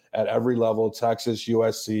successful at every level, Texas,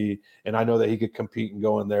 USC, and I know that he could compete and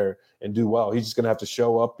go in there and do well. He's just going to have to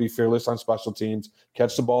show up, be fearless on special teams,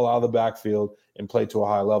 catch the ball out of the backfield, and play to a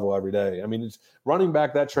high level every day. I mean, it's running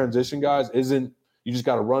back, that transition, guys, you just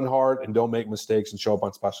got to run hard and don't make mistakes and show up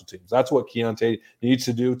on special teams. That's what Keontae needs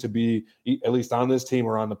to do to be at least on this team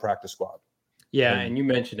or on the practice squad. Yeah, and you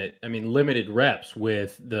mentioned it. I mean, limited reps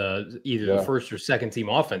with either the first or second team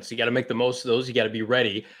offense. You got to make the most of those. You got to be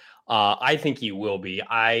ready. I think he will be.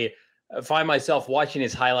 I find myself watching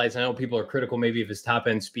his highlights. I know people are critical maybe of his top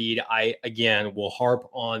end speed. I, again, will harp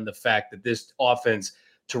on the fact that this offense,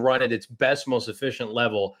 to run at its best, most efficient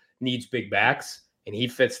level, needs big backs. And he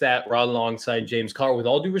fits that right alongside James Conner. With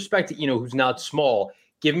all due respect to, who's not small,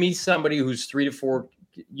 give me somebody who's 3 to 4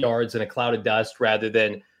 yards in a cloud of dust rather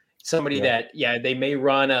than somebody that, they may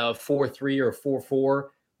run a 4.3 or a 4.4,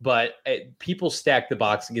 but people stack the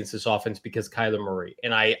box against this offense because Kyler Murray.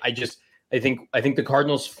 And I think the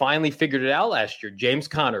Cardinals finally figured it out last year. James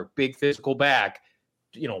Conner, big physical back,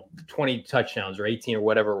 20 touchdowns or 18 or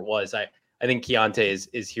whatever it was. I think Keontae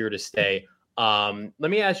is here to stay.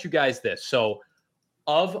 Let me ask you guys this. So,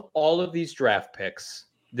 of all of these draft picks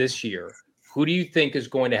this year, who do you think is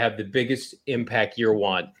going to have the biggest impact year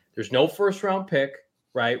one? There's no first round pick,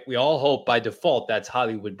 right? We all hope by default that's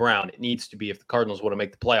Hollywood Brown. It needs to be if the Cardinals want to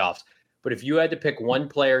make the playoffs. But if you had to pick one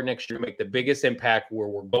player next year to make the biggest impact where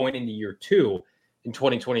we're going into year 2 in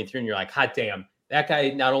 2023, and you're like, hot damn, that guy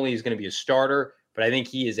not only is going to be a starter, but I think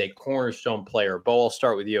he is a cornerstone player. Bo, I'll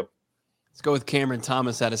start with you. Let's go with Cameron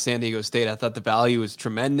Thomas out of San Diego State. I thought the value was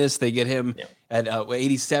tremendous. They get him at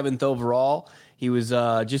 87th overall. He was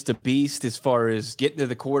just a beast as far as getting to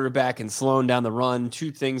the quarterback and slowing down the run.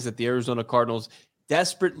 2 things that the Arizona Cardinals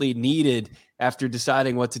desperately needed after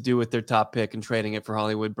deciding what to do with their top pick and trading it for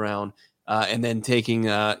Hollywood Brown. And then taking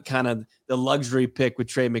kind of the luxury pick with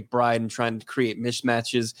Trey McBride and trying to create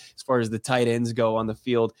mismatches as far as the tight ends go on the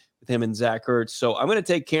field with him and Zach Ertz. So I'm going to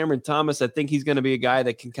take Cameron Thomas. I think he's going to be a guy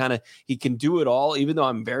that he can do it all, even though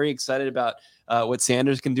I'm very excited about what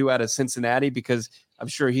Sanders can do out of Cincinnati, because I'm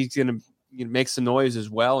sure he's going to make some noise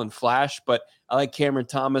as well and flash. But I like Cameron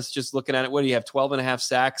Thomas. Just looking at it, what do you have? 12.5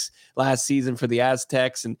 sacks last season for the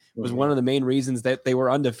Aztecs, and was one of the main reasons that they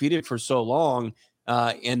were undefeated for so long.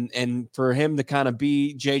 And for him to kind of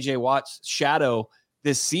be J.J. Watt's shadow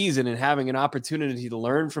this season and having an opportunity to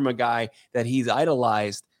learn from a guy that he's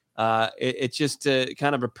idolized, it's just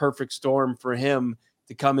kind of a perfect storm for him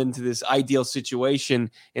to come into this ideal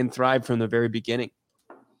situation and thrive from the very beginning.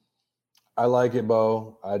 I like it,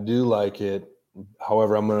 Bo. I do like it.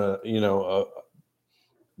 However, I'm going to,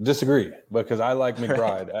 disagree, because I like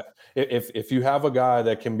McBride. If you have a guy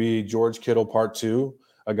that can be George Kittle part 2,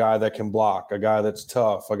 a guy that can block, a guy that's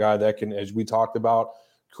tough, a guy that can, as we talked about,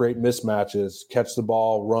 create mismatches, catch the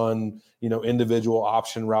ball, run, individual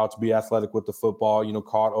option routes, be athletic with the football,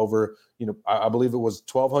 caught over, I believe it was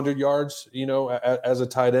 1,200 yards, as a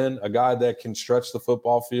tight end, a guy that can stretch the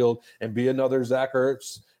football field and be another Zach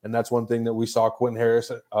Ertz. And that's one thing that we saw Quentin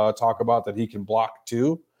Harris talk about, that he can block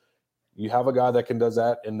too. You have a guy that does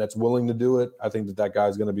that and that's willing to do it. I think that guy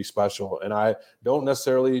is going to be special. And I don't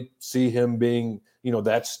necessarily see him being,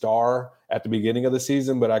 that star at the beginning of the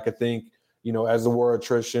season, but I could think, as the war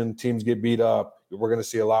attrition, teams get beat up, we're going to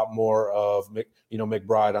see a lot more of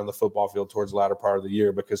McBride on the football field towards the latter part of the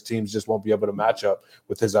year because teams just won't be able to match up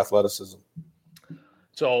with his athleticism.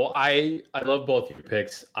 So I love both your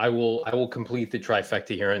picks. I will complete the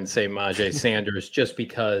trifecta here and say Najee Sanders just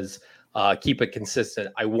because keep it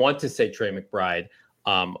consistent. I want to say Trey McBride.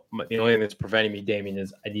 The only thing that's preventing me, Damien,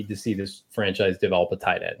 is I need to see this franchise develop a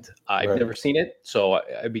tight end. I've never seen it, so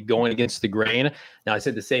I'd be going against the grain. Now, I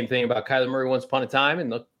said the same thing about Kyler Murray once upon a time, and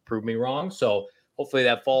look, proved me wrong. So hopefully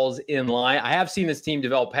that falls in line. I have seen this team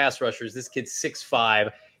develop pass rushers. This kid's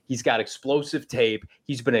 6'5". He's got explosive tape.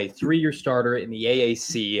 He's been a 3-year starter in the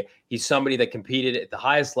AAC. He's somebody that competed at the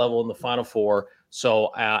highest level in the Final Four.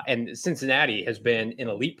 So, and Cincinnati has been an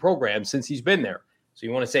elite program since he's been there. So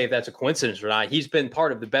you want to say if that's a coincidence or not. He's been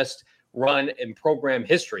part of the best run in program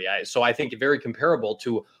history. So I think very comparable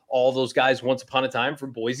to all those guys once upon a time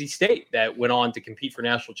from Boise State that went on to compete for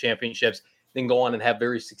national championships, then go on and have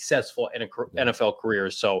very successful NFL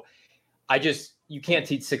careers. So you can't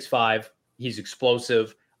teach 6'5". He's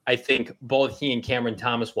explosive. I think both he and Cameron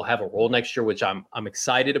Thomas will have a role next year, which I'm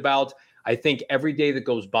excited about. I think every day that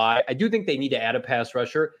goes by, I do think they need to add a pass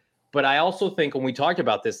rusher. But I also think when we talked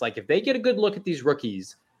about this, like if they get a good look at these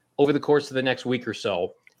rookies over the course of the next week or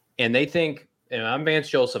so, and they think, and I'm Vance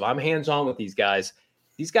Joseph, I'm hands-on with these guys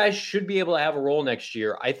should be able to have a role next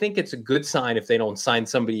year. I think it's a good sign if they don't sign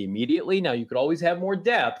somebody immediately. Now, you could always have more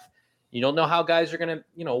depth. You don't know how guys are going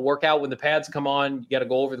to, work out when the pads come on. You got to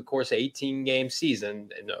go over the course of 18-game season,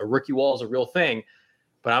 and a rookie wall is a real thing.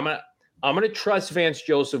 But I'm going to trust Vance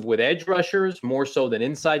Joseph with edge rushers more so than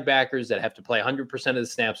inside backers that have to play 100% of the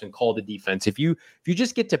snaps and call the defense. If you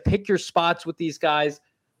just get to pick your spots with these guys,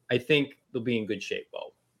 I think they'll be in good shape,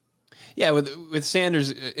 Bo. Yeah, with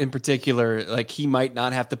Sanders in particular, like he might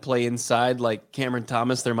not have to play inside like Cameron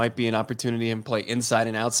Thomas. There might be an opportunity to play inside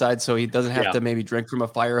and outside, so he doesn't have to maybe drink from a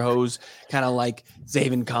fire hose, kind of like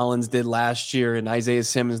Zaven Collins did last year and Isaiah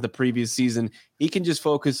Simmons the previous season. He can just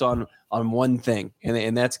focus on one thing,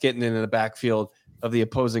 and that's getting into the backfield of the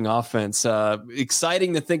opposing offense.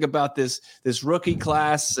 Exciting to think about this rookie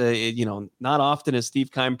class. Not often has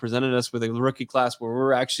Steve Keim presented us with a rookie class where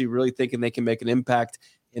we're actually really thinking they can make an impact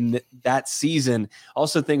in that season.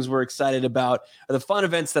 Also, things we're excited about are the fun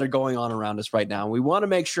events that are going on around us right now. We want to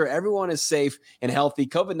make sure everyone is safe and healthy.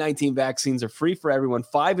 COVID-19 vaccines are free for everyone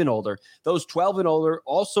 5 and older. Those 12 and older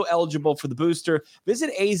also eligible for the booster.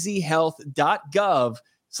 Visit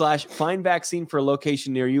azhealth.gov/find vaccine for a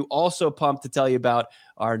location near you. Also pumped to tell you about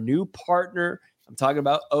our new partner. I'm talking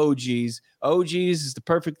about OG's. OG's is the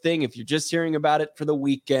perfect thing if you're just hearing about it for the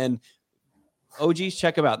weekend. OG's,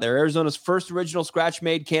 check them out. They're Arizona's first original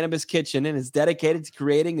scratch-made cannabis kitchen and is dedicated to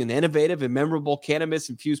creating an innovative and memorable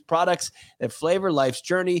cannabis-infused products that flavor life's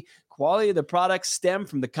journey. Quality of the products stem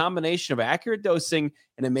from the combination of accurate dosing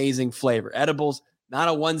and amazing flavor. Edibles, not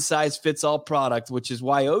a one-size-fits-all product, which is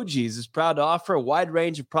why OG's is proud to offer a wide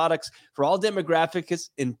range of products for all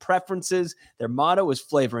demographics and preferences. Their motto is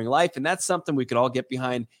flavoring life, and that's something we could all get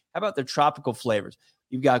behind. How about their tropical flavors?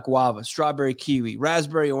 You've got guava, strawberry, kiwi,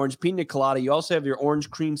 raspberry, orange, pina colada. You also have your orange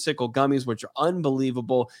creamsicle gummies, which are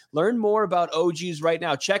unbelievable. Learn more about OG's right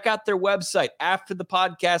now. Check out their website after the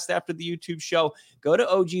podcast, after the YouTube show. Go to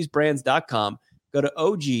ogsbrands.com. Go to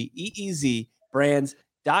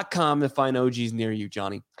OGEEZbrands.com to find OG's near you,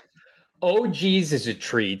 Johnny. OG's is a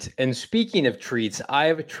treat. And speaking of treats, I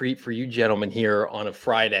have a treat for you gentlemen here on a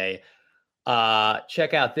Friday.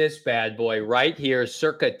 Check out this bad boy right here,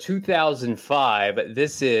 circa 2005.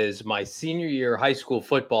 This is my senior year high school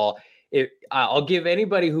football. I'll give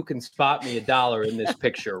anybody who can spot me $1 in this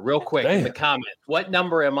picture real quick in the comments. What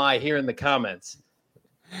number am I here in the comments?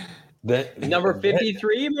 Number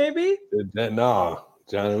 53, maybe? No,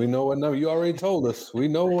 Johnny, we know what number. You already told us. We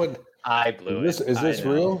know what. I blew it. Is this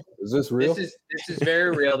real? Is this real? This is very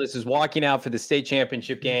real. This is walking out for the state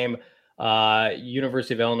championship game.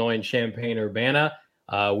 University of Illinois in Champaign-Urbana.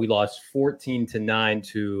 We lost 14-9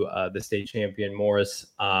 to the state champion Morris,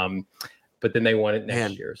 but then they won it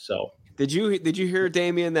next year. So did you hear,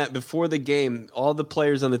 Damien, that before the game, all the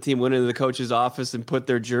players on the team went into the coach's office and put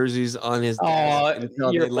their jerseys on his desk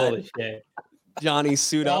until they let Johnny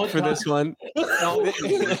suit up for this one?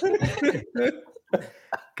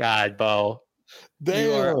 God, Bo.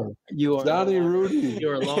 Damn. You are Johnny Rudy.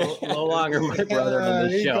 You are no longer my brother on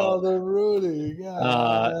the show. Called him Rudy.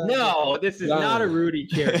 No, this is not a Rudy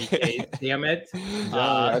charity case. Damn it! Johnny,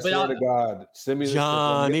 I swear to God, send me this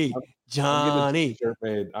Johnny.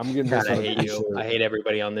 I'm getting this on a t-shirt. I hate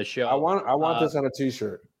everybody on this show. I want this on a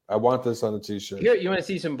t-shirt. Here, you want to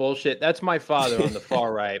see some bullshit? That's my father on the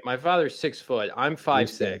far right. My father's 6 foot. I'm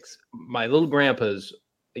 5'6". My little grandpa's,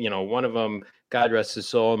 one of them, God rest his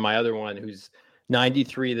soul, and my other one, who's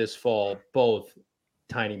 93 this fall, both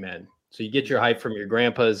tiny men. So you get your height from your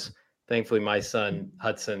grandpas. Thankfully, my son,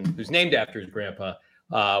 Hudson, who's named after his grandpa,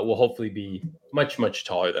 will hopefully be much, much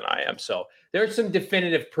taller than I am. So there's some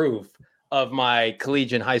definitive proof of my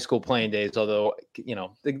collegiate high school playing days. Although, the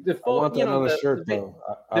I want that on a shirt, though.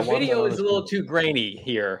 The video is a little too grainy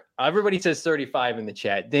here. Everybody says 35 in the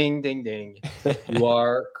chat. Ding, ding, ding. You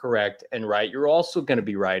are correct and right. You're also going to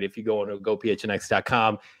be right if you go into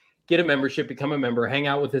gophnx.com, get a membership, become a member, hang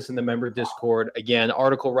out with us in the member Discord. Again,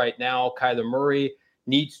 article right now, Kyler Murray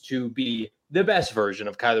needs to be the best version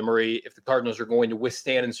of Kyler Murray if the Cardinals are going to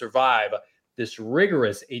withstand and survive this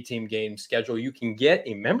rigorous 18 game schedule. You can get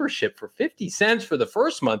a membership for 50 cents for the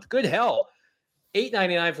first month. Good hell.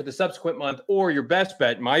 $8.99 for the subsequent month, or your best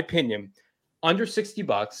bet, in my opinion, under $60,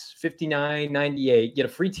 $59.98. Get a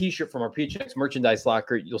free t-shirt from our PHX merchandise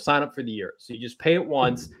locker. You'll sign up for the year. So you just pay it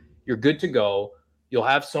once. You're good to go. You'll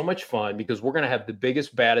have so much fun because we're going to have the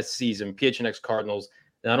biggest, baddest season, PHNX Cardinals,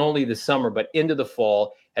 not only this summer, but into the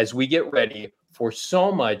fall as we get ready for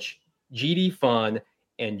so much GD fun.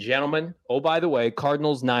 And gentlemen, oh, by the way,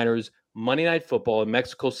 Cardinals, Niners, Monday Night Football in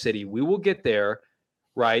Mexico City. We will get there,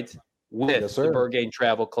 right, with the Burgain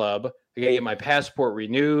Travel Club. I got to get my passport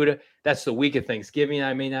renewed. That's the week of Thanksgiving.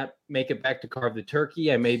 I may not make it back to carve the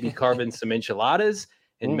turkey. I may be carving some enchiladas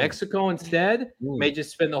in Mexico instead. May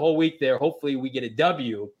just spend the whole week there. Hopefully we get a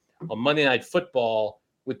W on Monday Night Football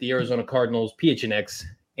with the Arizona Cardinals, PHNX,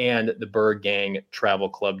 and the Burgain Travel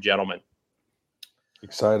Club, gentlemen.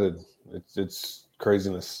 Excited. It's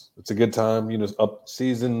craziness. It's a good time. Up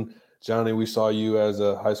season. Johnny, we saw you as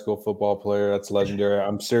a high school football player. That's legendary.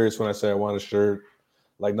 I'm serious when I say I want a shirt.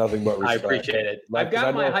 Like nothing but respect. I appreciate it. I've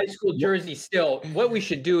got my high school jersey still. What we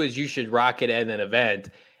should do is you should rock it at an event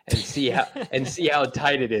and see how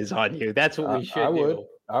tight it is on you. That's what we should do.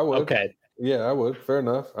 I would. Okay. Yeah, I would. Fair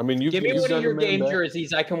enough. I mean, you give me one of your game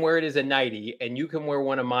jerseys. I can wear it as a nightie, and you can wear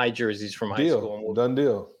one of my jerseys from high school. Done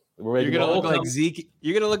deal. You're gonna look like Zeke.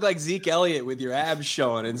 You're gonna look like Zeke Elliott with your abs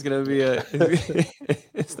showing. It's gonna be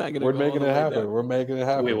it's not gonna. We're making it happen. We're making it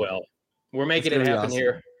happen. We will. We're making it happen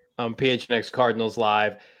here on PHNX Cardinals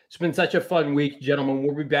Live. It's been such a fun week, gentlemen.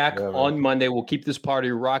 We'll be back on Monday. We'll keep this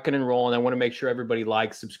party rocking and rolling. I want to make sure everybody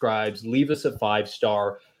likes, subscribes, leave us a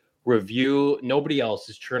 5-star review. Nobody else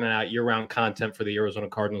is churning out year-round content for the Arizona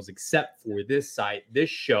Cardinals except for this site, this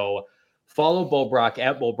show. Follow Bo Brock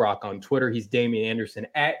at Bo Brock on Twitter. He's Damian Anderson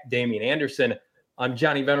at Damian Anderson. I'm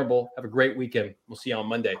Johnny Venerable. Have a great weekend. We'll see you on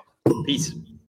Monday. Peace.